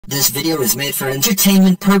This video is made for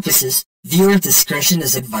entertainment purposes. Viewer discretion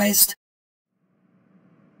is advised.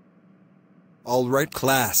 Alright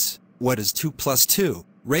class, what is 2 plus 2?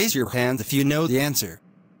 Raise your hand if you know the answer.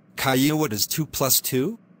 Caillou, what is 2 plus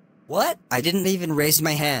 2? What? I didn't even raise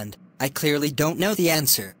my hand. I clearly don't know the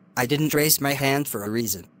answer. I didn't raise my hand for a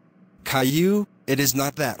reason. Caillou, it is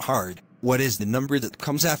not that hard. What is the number that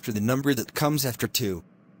comes after the number that comes after 2?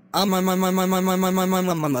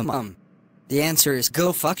 The answer is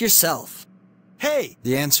go fuck yourself. Hey!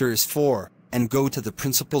 The answer is 4, and go to the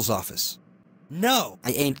principal's office. No!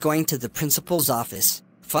 I ain't going to the principal's office.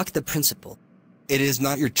 Fuck the principal. It is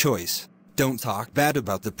not your choice. Don't talk bad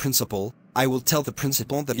about the principal. I will tell the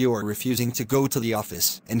principal that you are refusing to go to the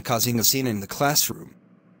office and causing a scene in the classroom.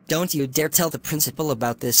 Don't you dare tell the principal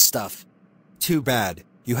about this stuff. Too bad.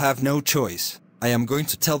 You have no choice. I am going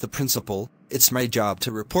to tell the principal. It's my job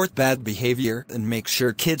to report bad behavior and make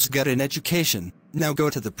sure kids get an education. Now go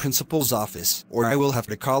to the principal's office, or I will have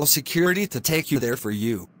to call security to take you there for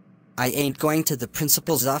you. I ain't going to the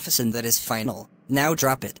principal's office, and that is final. Now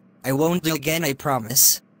drop it. I won't do again, I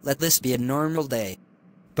promise. Let this be a normal day.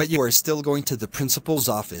 But you are still going to the principal's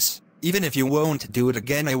office. Even if you won't do it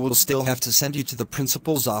again, I will still have to send you to the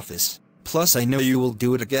principal's office. Plus I know you will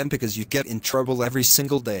do it again because you get in trouble every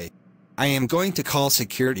single day. I am going to call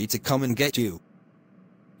security to come and get you.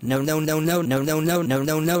 No.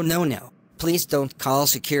 Please don't call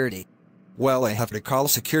security. Well, I have to call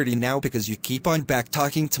security now because you keep on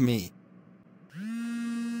back-talking to me.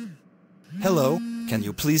 Hello, can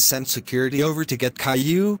you please send security over to get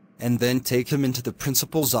Caillou, and then take him into the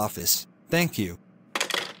principal's office? Thank you.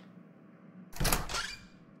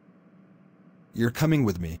 You're coming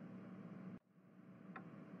with me.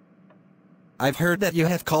 I've heard that you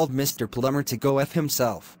have called Mr. Plumber to go F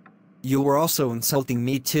himself. You were also insulting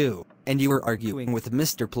me too, and you were arguing with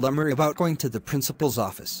Mr. Plumber about going to the principal's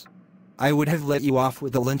office. I would have let you off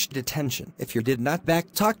with a lunch detention if you did not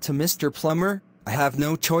back-talk to Mr. Plumber. I have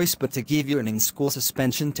no choice but to give you an in-school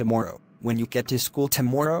suspension tomorrow. When you get to school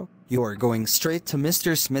tomorrow, you are going straight to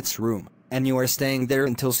Mr. Smith's room, and you are staying there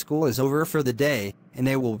until school is over for the day, and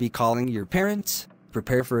I will be calling your parents.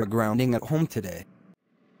 Prepare for a grounding at home today.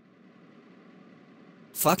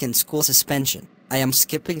 Fucking school suspension. I am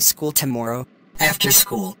skipping school tomorrow. After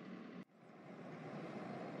school.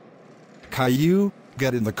 Caillou,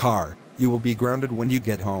 get in the car. You will be grounded when you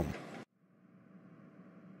get home.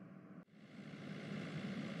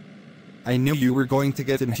 I knew you were going to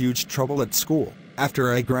get in huge trouble at school.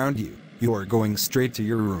 After I ground you, you are going straight to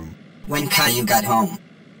your room. When Caillou got home.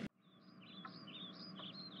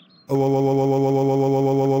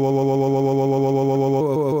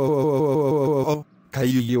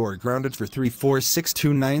 Caillou, you are grounded for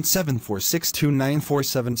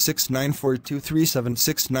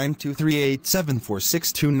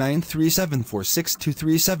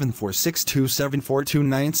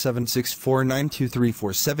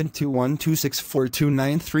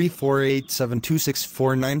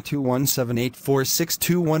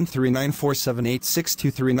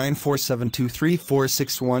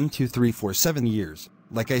years.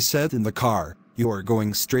 Like I said in the car, you are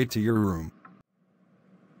going straight to your room.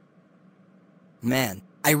 Man,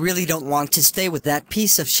 I really don't want to stay with that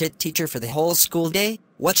piece of shit teacher for the whole school day.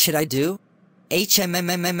 What should I do? I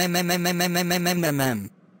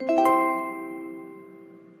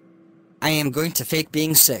am going to fake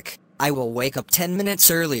being sick. I will wake up 10 minutes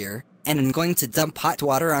earlier, and I'm going to dump hot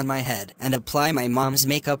water on my head and apply my mom's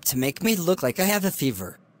makeup to make me look like I have a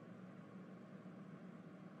fever.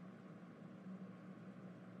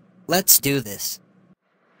 Let's do this.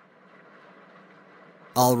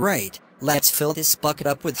 Alright. Let's fill this bucket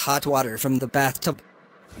up with hot water from the bathtub.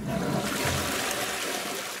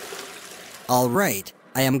 Alright,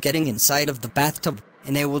 I am getting inside of the bathtub,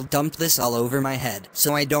 and I will dump this all over my head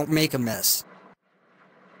so I don't make a mess.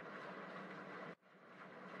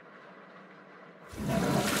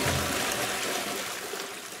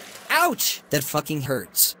 Ouch! That fucking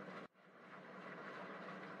hurts.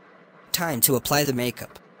 Time to apply the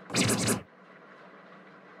makeup.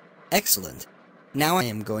 Excellent. Now I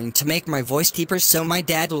am going to make my voice deeper so my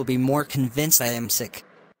dad will be more convinced I am sick.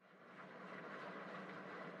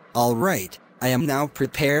 Alright, I am now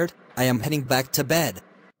prepared. I am heading back to bed.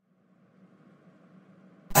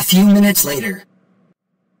 A few minutes later.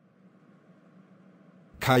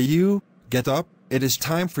 Caillou, get up. It is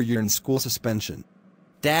time for your in-school suspension.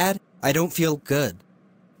 Dad, I don't feel good.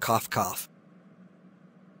 Cough cough.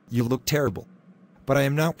 You look terrible. But I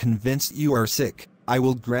am now convinced you are sick. I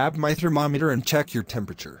will grab my thermometer and check your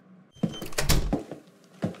temperature.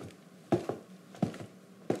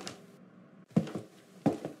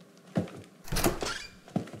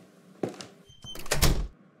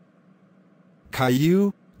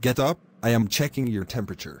 Caillou, get up, I am checking your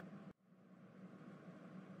temperature.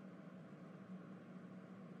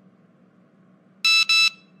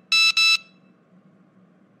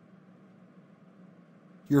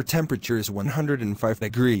 Your temperature is 105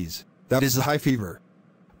 degrees. That is a high fever.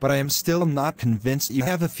 But I am still not convinced you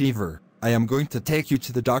have a fever. I am going to take you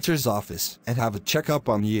to the doctor's office and have a checkup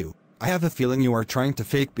on you. I have a feeling you are trying to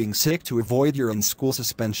fake being sick to avoid your in-school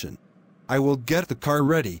suspension. I will get the car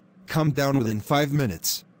ready. Come down within 5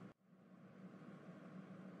 minutes.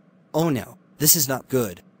 Oh no, this is not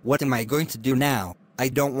good. What am I going to do now? I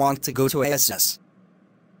don't want to go to ASS.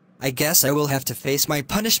 I guess I will have to face my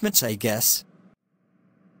punishments, I guess.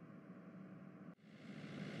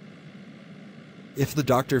 If the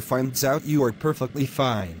doctor finds out you are perfectly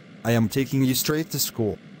fine, I am taking you straight to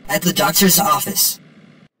school. At the doctor's office.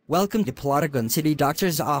 Welcome to Plotagon City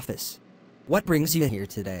Doctor's Office. What brings you here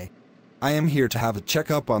today? I am here to have a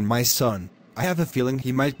checkup on my son. I have a feeling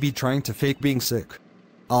he might be trying to fake being sick.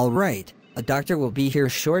 Alright, a doctor will be here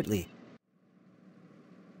shortly.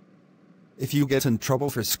 If you get in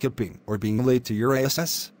trouble for skipping or being late to your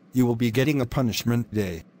ASS, you will be getting a punishment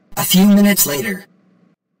day. A few minutes later.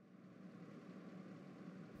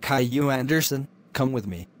 Caillou Anderson, come with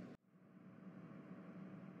me.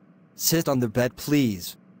 Sit on the bed,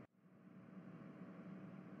 please.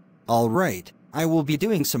 Alright, I will be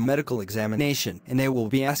doing some medical examination and I will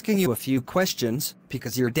be asking you a few questions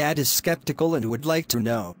because your dad is skeptical and would like to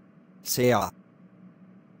know. Say ah.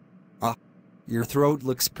 Ah. Your throat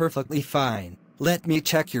looks perfectly fine. Let me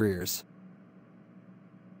check your ears.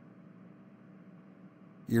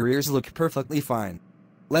 Your ears look perfectly fine.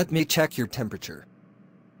 Let me check your temperature.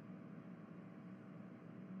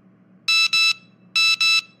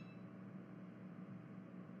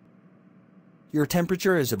 Your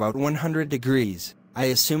temperature is about 100 degrees. I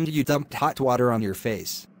assumed you dumped hot water on your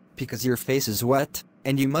face, because your face is wet,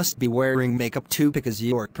 and you must be wearing makeup too because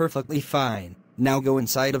you are perfectly fine. Now go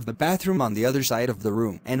inside of the bathroom on the other side of the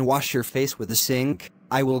room and wash your face with a sink.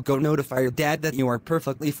 I will go notify your dad that you are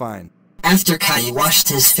perfectly fine. After Caillou washed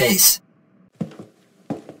his face.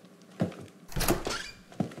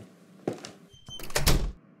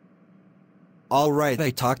 Alright, I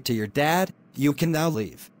talked to your dad. You can now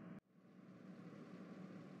leave.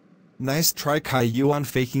 Nice try, Caillou, on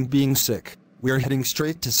faking being sick. We are heading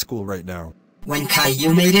straight to school right now. When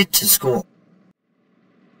Caillou made it to school.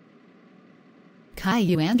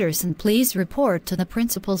 Caillou Anderson, please report to the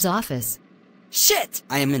principal's office. Shit!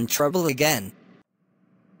 I am in trouble again.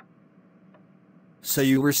 So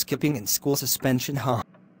you were skipping in school suspension, huh?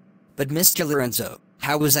 But Mr. Lorenzo,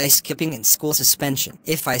 how was I skipping in school suspension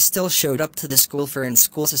if I still showed up to the school for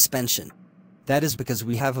in-school suspension? That is because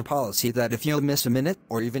we have a policy that if you miss a minute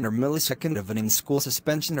or even a millisecond of an in-school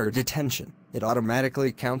suspension or detention, it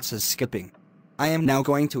automatically counts as skipping. I am now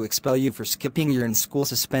going to expel you for skipping your in-school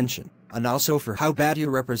suspension, and also for how bad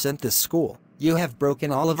you represent this school. You have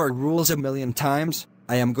broken all of our rules a million times.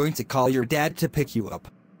 I am going to call your dad to pick you up.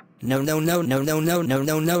 No.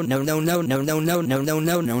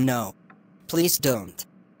 Please don't.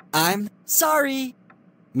 I'm sorry.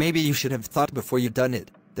 Maybe you should have thought before you done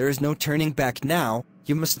it. There is no turning back now.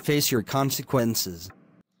 You must face your consequences.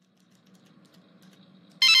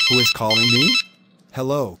 Who is calling me?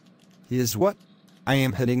 Hello. He is what? I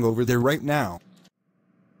am heading over there right now.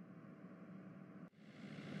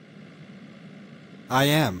 I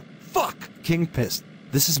am. Fuck! King pissed.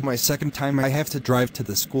 This is my second time I have to drive to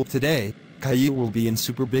the school today. Caillou will be in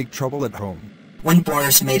super big trouble at home. When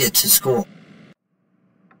Boris made it to school.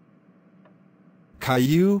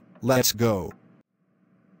 Caillou, let's go.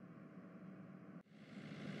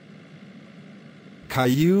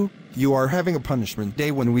 Caillou, you are having a punishment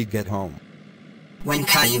day when we get home. When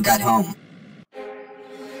Caillou got home.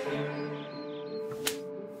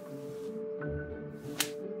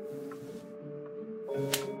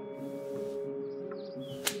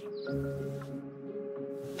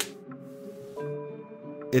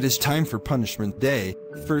 It is time for punishment day.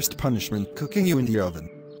 First punishment, cooking you in the oven.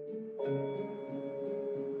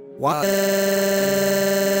 What?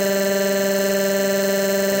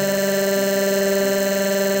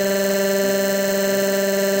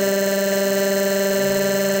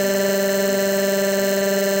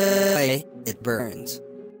 It burns.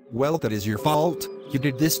 Well, that is your fault. You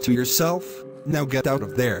did this to yourself. Now get out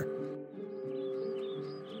of there.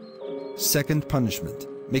 Second punishment,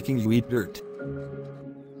 making you eat dirt.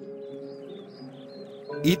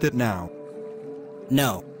 Eat it now.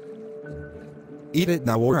 No. Eat it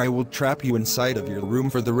now or I will trap you inside of your room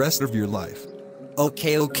for the rest of your life.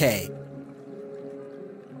 Okay.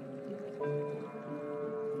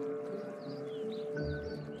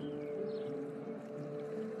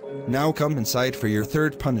 Now come inside for your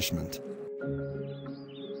third punishment.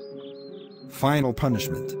 Final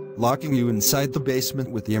punishment, locking you inside the basement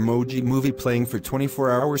with the Emoji Movie playing for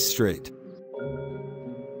 24 hours straight.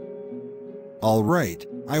 Alright,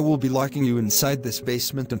 I will be locking you inside this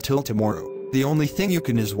basement until tomorrow. The only thing you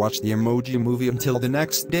can is watch the Emoji Movie until the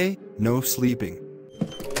next day, no sleeping.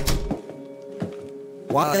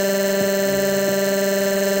 What?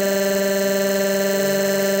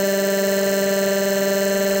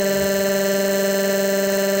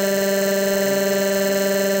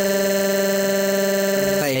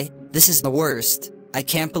 This is the worst. I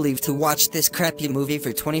can't believe to watch this crappy movie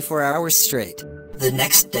for 24 hours straight. The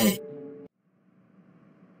next day.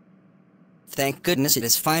 Thank goodness it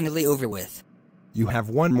is finally over with. You have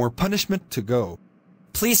one more punishment to go.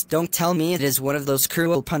 Please don't tell me it is one of those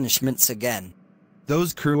cruel punishments again.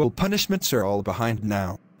 Those cruel punishments are all behind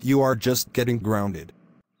now. You are just getting grounded.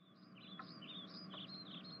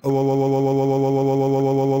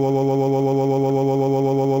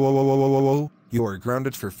 You are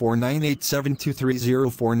grounded for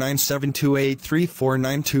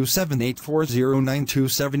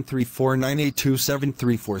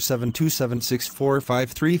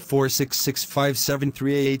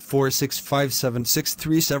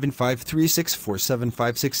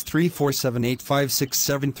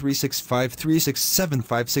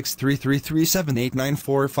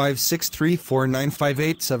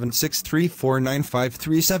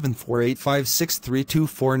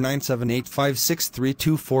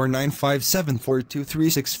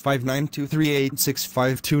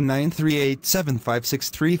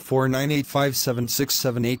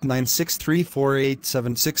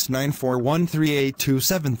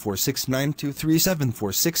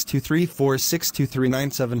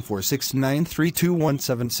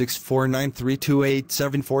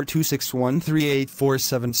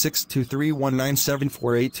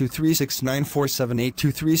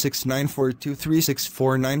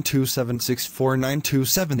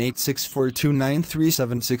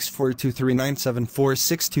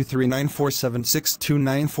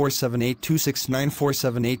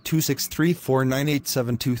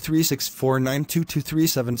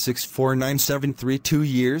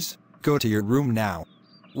years? Go to your room now.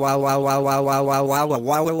 Wow wow wow wow wow wow wow wow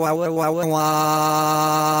wow wow wow wow wow wow wow wow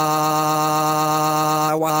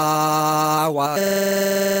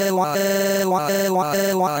wow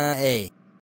wow wow. Hey.